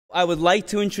I would like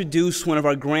to introduce one of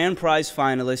our grand prize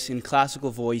finalists in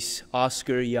classical voice,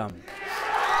 Oscar Yum.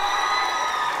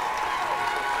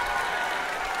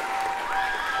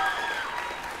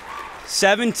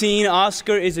 "17,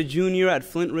 Oscar is a junior at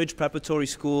Flint Ridge Preparatory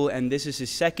School, and this is his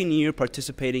second year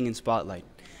participating in Spotlight.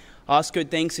 Oscar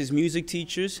thanks his music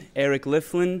teachers, Eric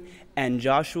Liflin and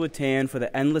Joshua Tan, for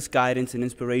the endless guidance and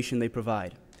inspiration they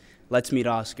provide. Let's meet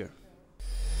Oscar.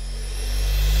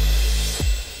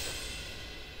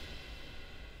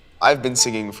 I've been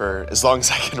singing for as long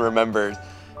as I can remember,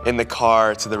 in the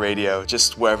car, to the radio,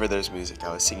 just wherever there's music,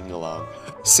 I was singing along.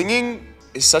 Singing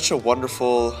is such a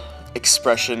wonderful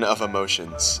expression of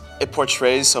emotions. It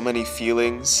portrays so many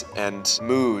feelings and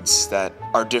moods that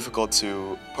are difficult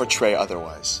to portray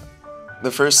otherwise.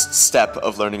 The first step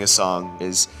of learning a song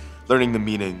is learning the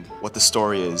meaning, what the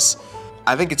story is.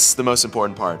 I think it's the most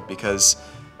important part because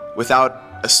without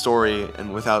a story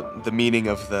and without the meaning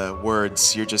of the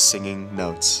words, you're just singing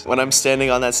notes. When I'm standing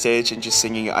on that stage and just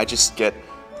singing, I just get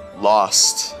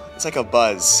lost. It's like a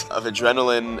buzz of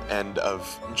adrenaline and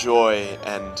of joy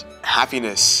and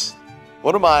happiness.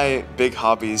 One of my big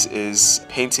hobbies is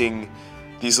painting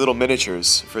these little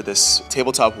miniatures for this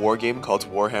tabletop war game called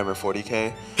Warhammer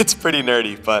 40K. It's pretty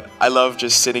nerdy, but I love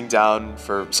just sitting down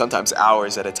for sometimes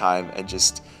hours at a time and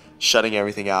just shutting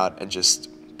everything out and just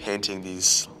painting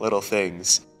these little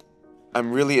things.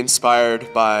 I'm really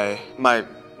inspired by my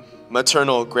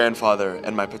maternal grandfather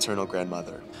and my paternal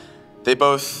grandmother. They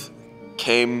both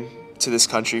came to this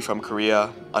country from Korea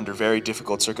under very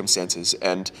difficult circumstances,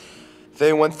 and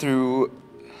they went through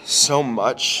so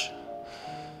much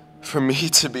for me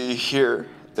to be here.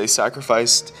 They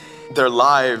sacrificed their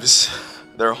lives,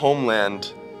 their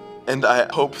homeland, and I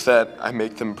hope that I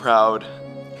make them proud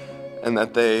and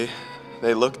that they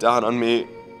look down on me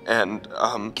and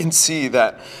can see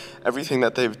that everything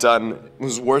that they've done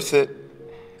was worth it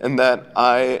and that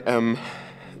I am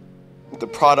the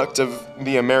product of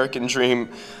the American dream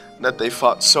that they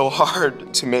fought so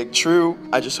hard to make true.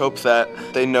 I just hope that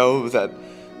they know that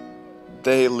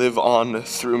they live on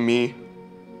through me.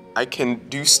 I can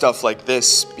do stuff like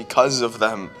this because of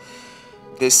them.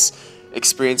 This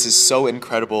experience is so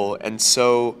incredible and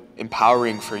so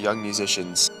empowering for young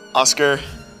musicians. Oscar,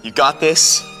 you got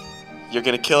this. You're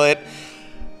gonna kill it,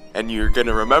 and you're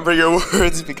gonna remember your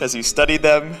words because you studied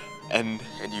them, and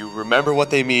you remember what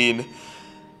they mean,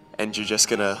 and you're just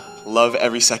gonna love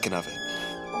every second of it.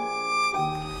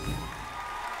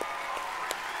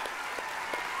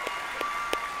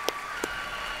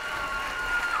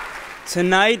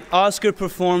 Tonight, Oscar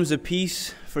performs a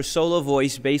piece for solo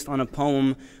voice based on a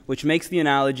poem which makes the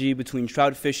analogy between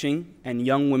trout fishing and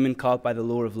young women caught by the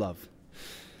lure of love.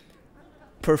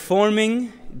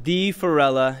 Performing Dee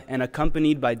Farella and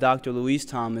accompanied by Dr. Louise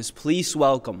Thomas, please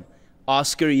welcome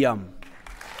Oscar Yum.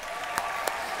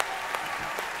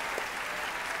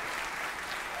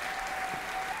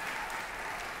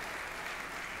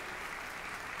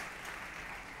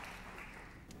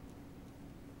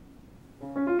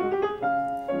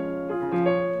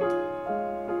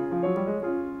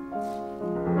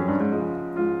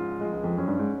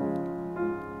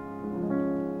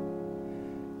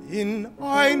 In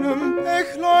einem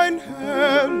Bächlein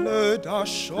helle, da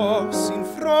schoss in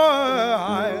frohe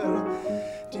Eil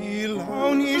die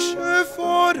launische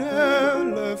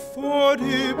Forelle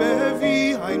vorüber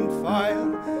wie ein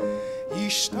Pfeil.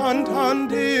 Ich stand an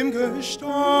dem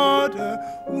Gestade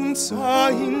und sah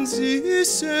in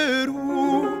süße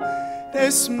Ruhe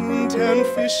des muntern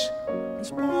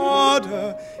Fischens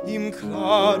Bade im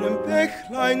klaren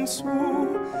Bächlein zu.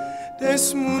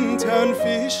 Des muntern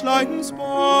Fischleins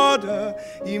Bade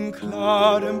im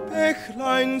klaren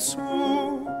Bächlein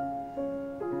zu.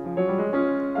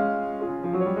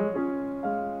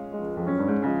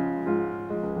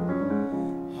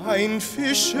 Ein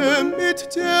Fische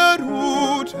mit der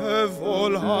Rute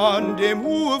wohl an dem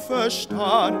Ufer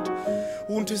stand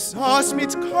und saß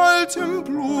mit kaltem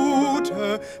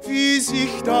Blute, wie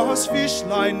sich das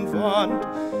Fischlein wand.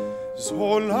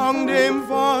 Solang dem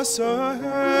Wasser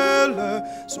helle,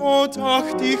 so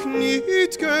dacht ich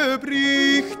nicht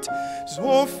gebricht,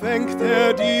 so fängt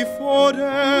die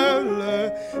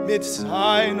Forelle mit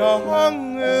seiner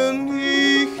Angel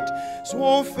nicht,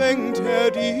 so fängt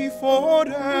die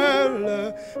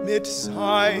Forelle mit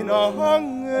seiner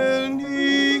Angel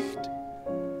nicht.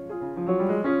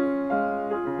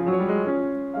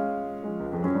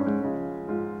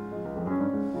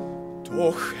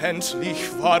 Doch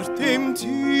endlich war dem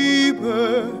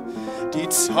Diebe die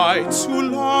Zeit zu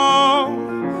lang.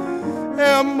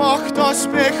 Macht das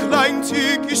Bächlein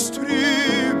täglich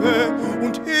trübe,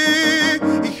 und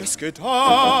ich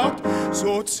ausgedacht.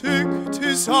 So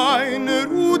zückte seine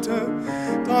Rute,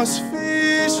 das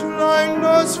Fischlein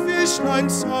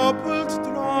zappelt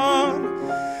dran.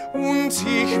 Und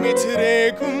ich mit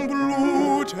regem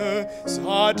Blute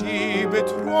sah die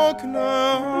Betrockne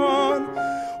an.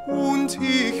 Und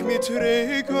ich mit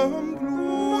regem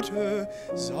Blute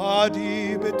sah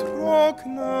die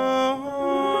Betrockne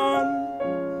an.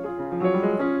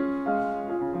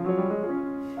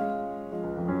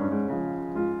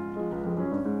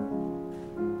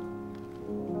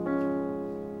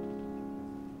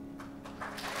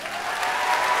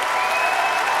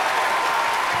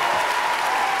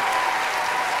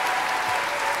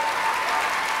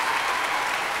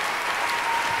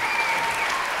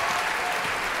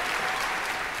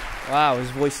 Wow,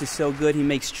 his voice is so good, he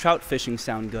makes trout fishing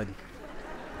sound good.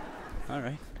 All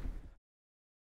right.